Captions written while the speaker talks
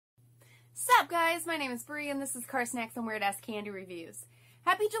Sup guys, my name is Bree and this is Car Snacks and Weird Ass Candy Reviews.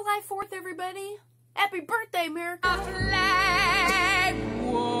 Happy July 4th everybody! Happy birthday America! Our flag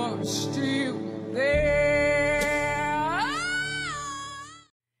was still there.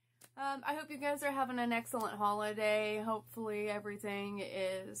 I hope you guys are having an excellent holiday. Hopefully everything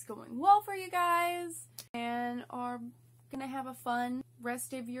is going well for you guys and are gonna have a fun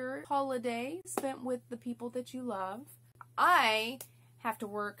rest of your holiday spent with the people that you love. I have to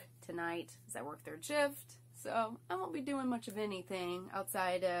work tonight as I work third shift, so I won't be doing much of anything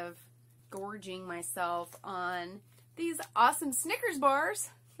outside of gorging myself on these awesome Snickers bars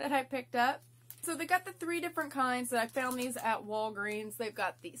that I picked up. So they got the 3 different kinds. I found these at Walgreens. They've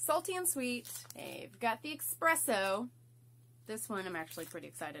got the salty and sweet. They've got the espresso. This one I'm actually pretty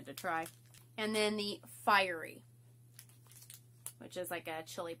excited to try. And then the fiery, which is like a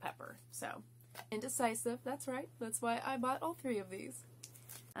chili pepper. So Indecisive, that's right. That's why I bought all 3 of these.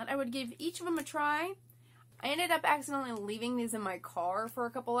 And I would give each of them a try. I ended up accidentally leaving these in my car for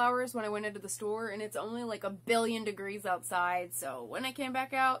a couple hours when I went into the store, and it's only like 1 billion degrees outside, so when I came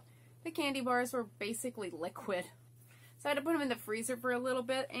back out, the candy bars were basically liquid. So I had to put them in the freezer for a little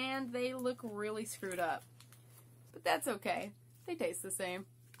bit, and they look really screwed up. But that's okay. They taste the same.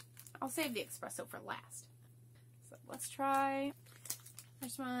 I'll save the espresso for last. So let's try.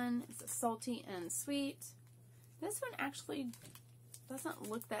 First one is a salty and sweet. This one actually doesn't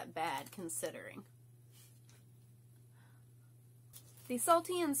look that bad considering. The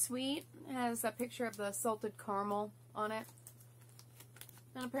salty and sweet has a picture of the salted caramel on it.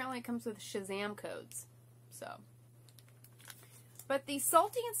 And apparently it comes with Shazam codes. So. But the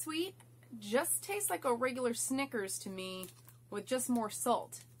salty and sweet just tastes like a regular Snickers to me with just more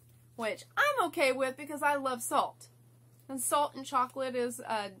salt. Which I'm okay with because I love salt. And salt and chocolate is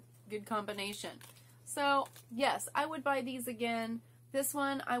a good combination. So, yes, I would buy these again. This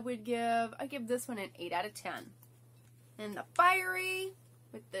one I give this one an 8 out of 10. And the fiery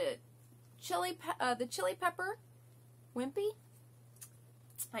with the chili pepper, Wimpy.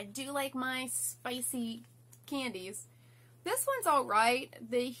 I do like my spicy candies. This one's alright.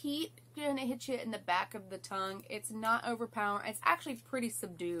 The heat gonna hit you in the back of the tongue. It's not overpowering. It's actually pretty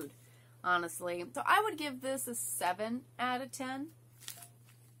subdued, honestly. So I would give this a 7 out of 10.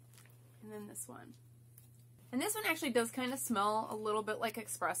 And then this one. And this one actually does kind of smell a little bit like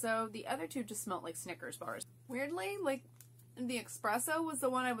espresso. The other 2 just smell like Snickers bars. Weirdly, like, the espresso was the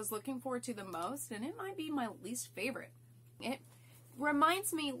one I was looking forward to the most, and it might be my least favorite. It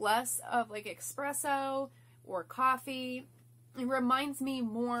reminds me less of like espresso or coffee. It reminds me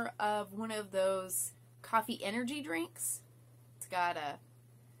more of one of those coffee energy drinks. It's got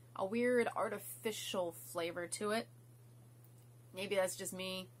a weird artificial flavor to it. Maybe that's just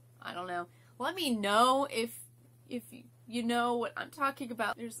me. I don't know. Let me know if you know what I'm talking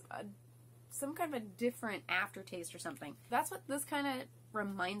about. There's some kind of a different aftertaste or something. That's what this kind of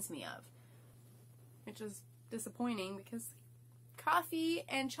reminds me of. Which is disappointing because coffee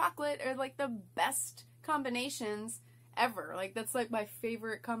and chocolate are like the best combinations ever. Like that's like my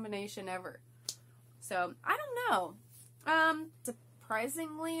favorite combination ever. So, I don't know.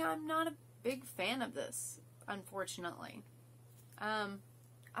 Surprisingly, I'm not a big fan of this, unfortunately.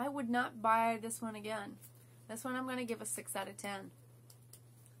 I would not buy this one again. This one I'm going to give a 6 out of 10.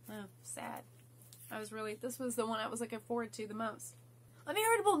 Oh, sad. This was the one I was looking forward to the most. I'm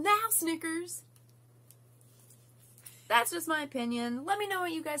irritable now, Snickers! That's just my opinion. Let me know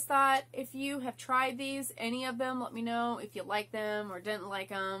what you guys thought. If you have tried these, any of them, let me know if you like them or didn't like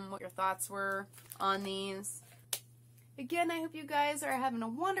them, what your thoughts were on these. Again, I hope you guys are having a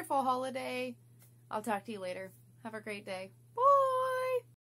wonderful holiday. I'll talk to you later. Have a great day. Bye!